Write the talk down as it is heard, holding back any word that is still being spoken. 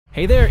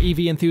Hey there,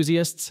 EV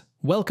enthusiasts!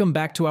 Welcome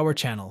back to our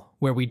channel,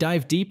 where we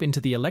dive deep into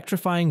the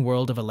electrifying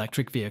world of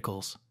electric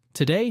vehicles.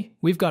 Today,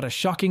 we've got a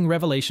shocking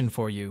revelation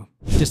for you.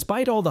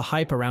 Despite all the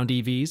hype around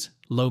EVs,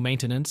 low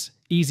maintenance,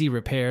 easy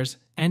repairs,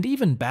 and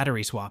even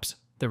battery swaps,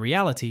 the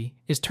reality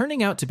is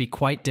turning out to be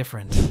quite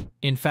different.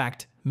 In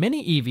fact,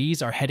 many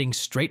EVs are heading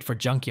straight for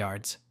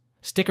junkyards.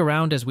 Stick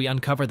around as we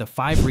uncover the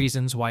 5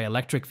 reasons why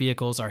electric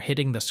vehicles are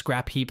hitting the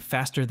scrap heap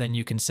faster than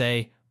you can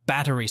say,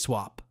 battery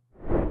swap.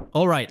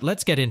 Alright,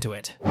 let's get into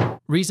it.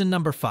 Reason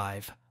number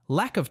 5.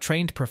 Lack of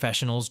trained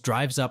professionals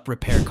drives up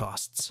repair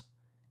costs.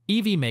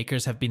 EV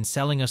makers have been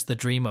selling us the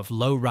dream of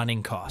low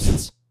running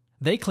costs.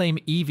 They claim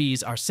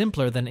EVs are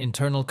simpler than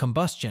internal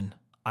combustion,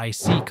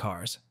 IC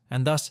cars,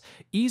 and thus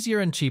easier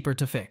and cheaper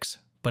to fix.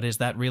 But is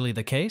that really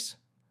the case?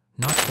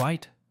 Not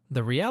quite.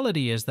 The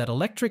reality is that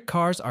electric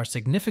cars are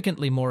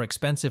significantly more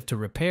expensive to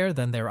repair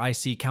than their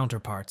IC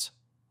counterparts.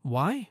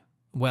 Why?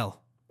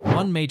 Well,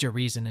 one major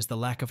reason is the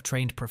lack of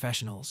trained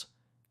professionals.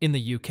 In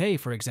the UK,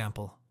 for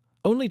example,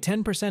 only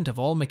 10% of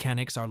all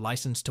mechanics are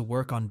licensed to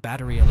work on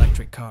battery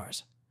electric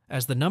cars.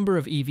 As the number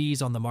of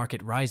EVs on the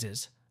market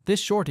rises,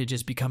 this shortage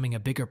is becoming a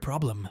bigger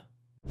problem.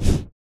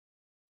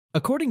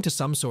 According to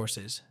some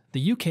sources,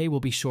 the UK will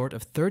be short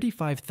of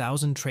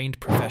 35,000 trained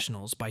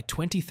professionals by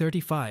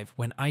 2035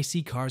 when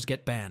IC cars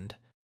get banned.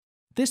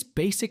 This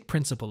basic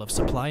principle of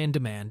supply and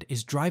demand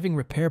is driving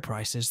repair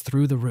prices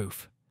through the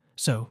roof.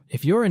 So,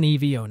 if you're an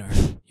EV owner,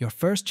 your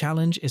first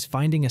challenge is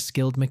finding a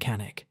skilled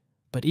mechanic.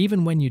 But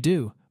even when you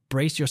do,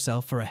 brace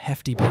yourself for a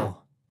hefty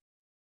bill.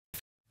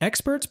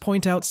 Experts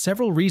point out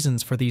several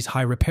reasons for these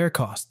high repair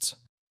costs.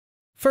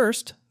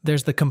 First,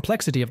 there's the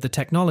complexity of the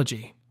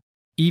technology.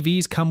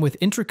 EVs come with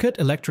intricate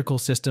electrical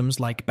systems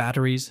like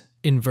batteries,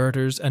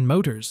 inverters, and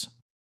motors.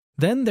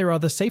 Then there are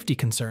the safety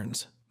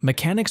concerns.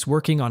 Mechanics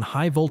working on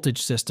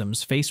high-voltage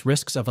systems face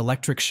risks of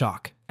electric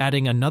shock,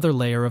 adding another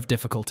layer of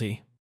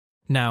difficulty.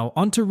 Now,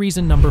 onto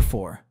reason number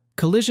 4.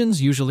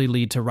 Collisions usually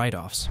lead to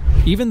write-offs.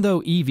 Even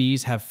though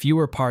EVs have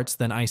fewer parts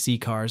than IC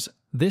cars,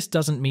 this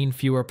doesn't mean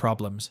fewer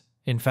problems.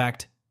 In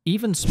fact,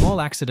 even small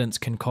accidents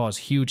can cause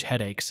huge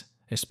headaches,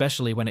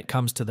 especially when it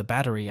comes to the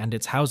battery and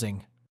its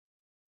housing.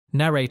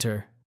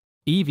 Narrator: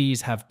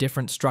 EVs have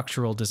different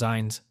structural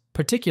designs,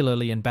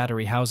 particularly in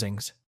battery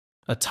housings.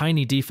 A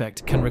tiny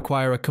defect can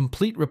require a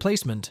complete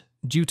replacement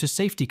due to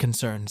safety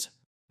concerns.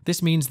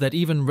 This means that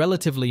even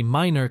relatively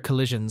minor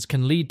collisions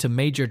can lead to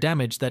major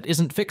damage that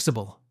isn't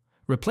fixable.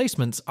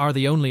 Replacements are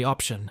the only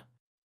option.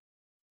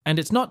 And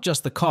it's not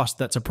just the cost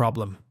that's a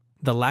problem.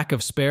 The lack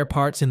of spare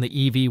parts in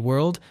the EV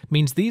world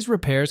means these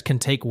repairs can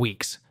take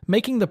weeks,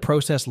 making the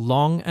process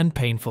long and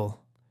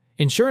painful.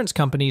 Insurance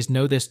companies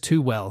know this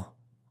too well.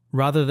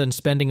 Rather than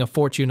spending a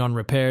fortune on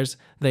repairs,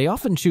 they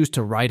often choose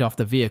to write off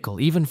the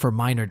vehicle even for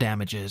minor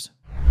damages.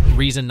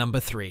 Reason number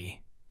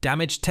 3.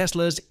 Damaged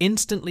Teslas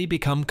instantly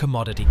become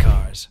commodity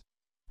cars.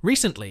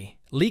 Recently,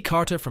 Lee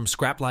Carter from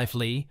Scrap Life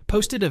Lee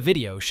posted a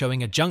video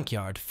showing a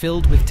junkyard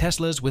filled with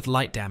Teslas with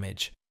light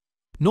damage.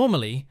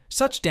 Normally,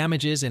 such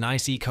damages in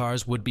IC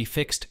cars would be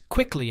fixed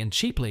quickly and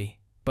cheaply,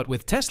 but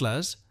with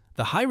Teslas,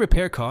 the high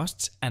repair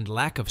costs and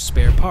lack of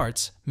spare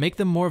parts make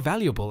them more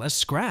valuable as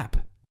scrap.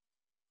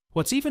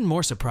 What's even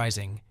more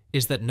surprising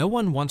is that no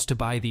one wants to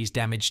buy these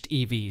damaged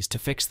EVs to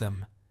fix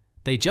them.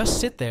 They just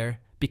sit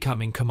there,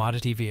 becoming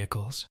commodity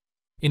vehicles.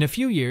 In a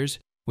few years,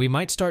 we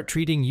might start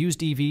treating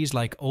used EVs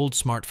like old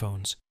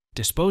smartphones,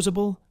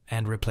 disposable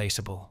and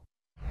replaceable.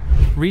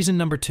 Reason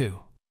number 2.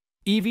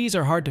 EVs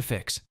are hard to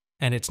fix,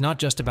 and it's not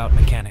just about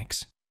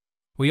mechanics.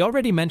 We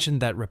already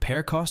mentioned that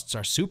repair costs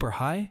are super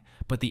high,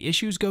 but the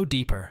issues go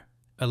deeper.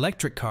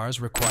 Electric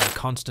cars require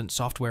constant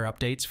software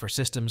updates for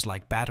systems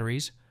like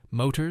batteries,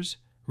 motors,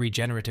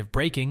 regenerative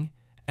braking,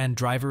 and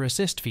driver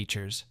assist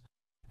features.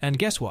 And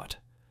guess what?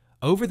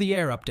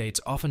 Over-the-air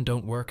updates often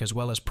don't work as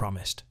well as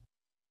promised.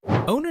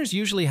 Owners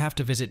usually have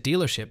to visit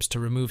dealerships to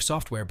remove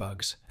software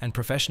bugs, and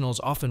professionals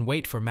often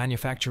wait for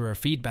manufacturer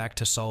feedback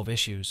to solve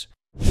issues.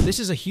 This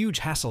is a huge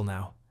hassle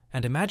now,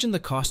 and imagine the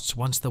costs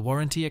once the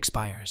warranty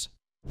expires.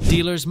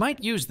 Dealers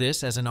might use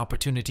this as an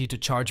opportunity to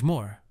charge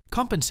more,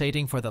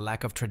 compensating for the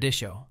lack of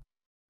tradition.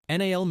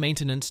 NAL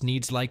maintenance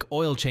needs like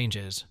oil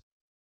changes.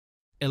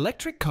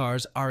 Electric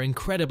cars are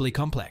incredibly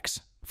complex.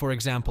 For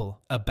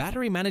example, a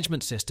battery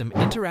management system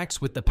interacts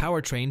with the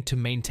powertrain to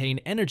maintain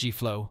energy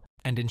flow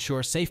and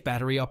ensure safe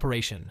battery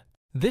operation.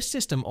 This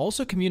system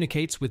also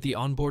communicates with the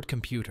onboard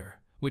computer,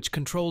 which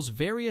controls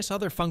various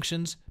other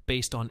functions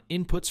based on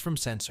inputs from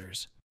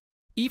sensors.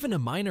 Even a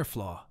minor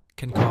flaw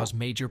can cause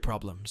major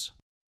problems.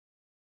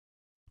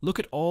 Look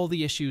at all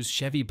the issues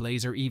Chevy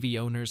Blazer EV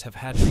owners have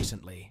had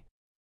recently.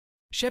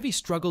 Chevy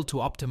struggled to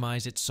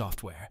optimize its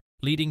software,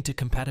 leading to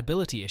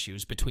compatibility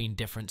issues between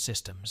different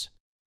systems.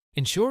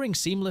 Ensuring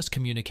seamless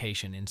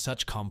communication in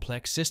such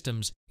complex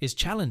systems is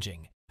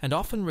challenging and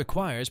often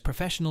requires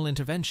professional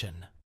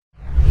intervention.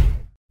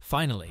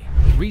 Finally,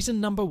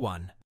 reason number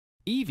 1.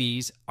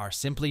 EVs are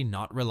simply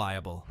not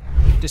reliable.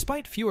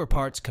 Despite fewer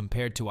parts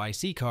compared to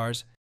IC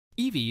cars,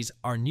 EVs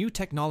are new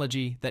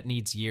technology that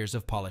needs years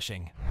of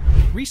polishing.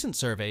 Recent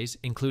surveys,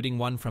 including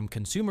one from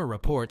Consumer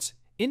Reports,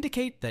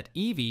 indicate that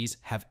EVs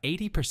have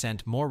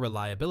 80% more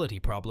reliability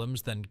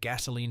problems than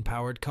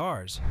gasoline-powered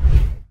cars.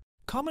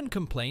 Common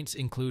complaints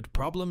include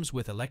problems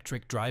with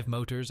electric drive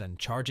motors and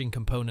charging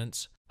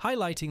components,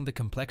 highlighting the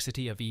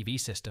complexity of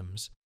EV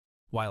systems.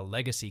 While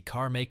legacy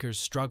car makers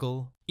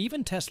struggle,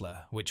 even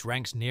Tesla, which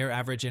ranks near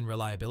average in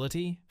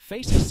reliability,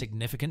 faces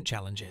significant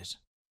challenges.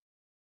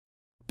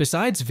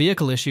 Besides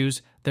vehicle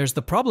issues, there's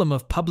the problem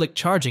of public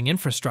charging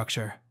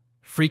infrastructure.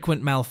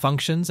 Frequent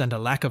malfunctions and a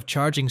lack of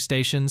charging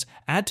stations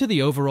add to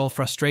the overall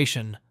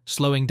frustration,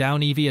 slowing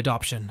down EV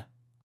adoption.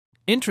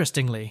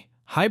 Interestingly,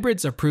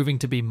 hybrids are proving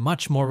to be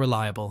much more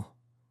reliable.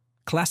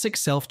 Classic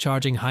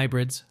self-charging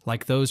hybrids,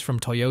 like those from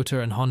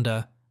Toyota and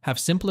Honda, have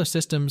simpler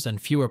systems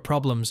and fewer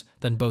problems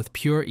than both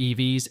pure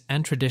EVs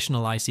and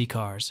traditional IC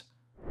cars.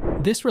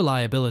 This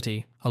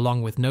reliability,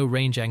 along with no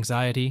range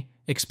anxiety,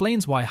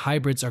 explains why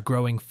hybrids are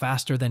growing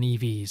faster than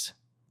EVs.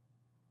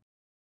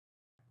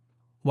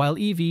 While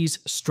EVs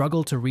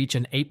struggle to reach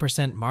an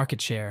 8%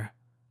 market share,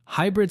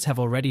 hybrids have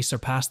already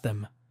surpassed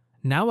them,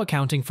 now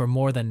accounting for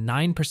more than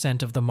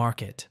 9% of the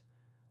market.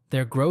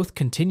 Their growth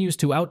continues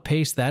to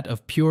outpace that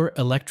of pure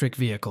electric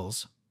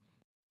vehicles.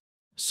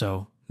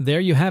 So, there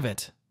you have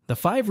it, the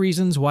 5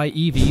 reasons why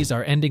EVs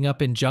are ending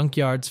up in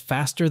junkyards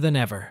faster than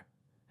ever.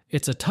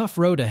 It's a tough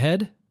road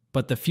ahead,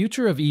 but the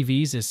future of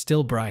EVs is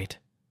still bright.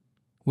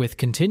 With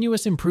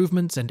continuous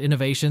improvements and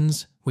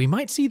innovations, we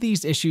might see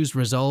these issues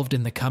resolved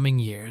in the coming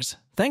years.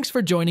 Thanks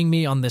for joining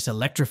me on this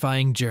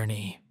electrifying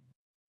journey.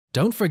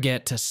 Don't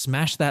forget to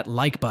smash that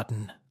like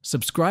button,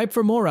 subscribe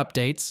for more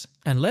updates,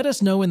 and let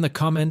us know in the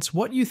comments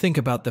what you think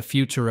about the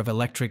future of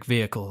electric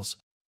vehicles.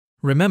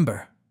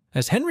 Remember,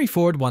 as Henry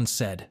Ford once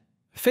said,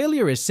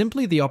 failure is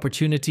simply the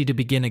opportunity to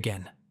begin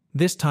again,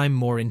 this time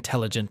more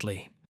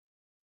intelligently.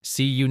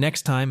 See you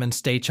next time and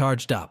stay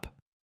charged up.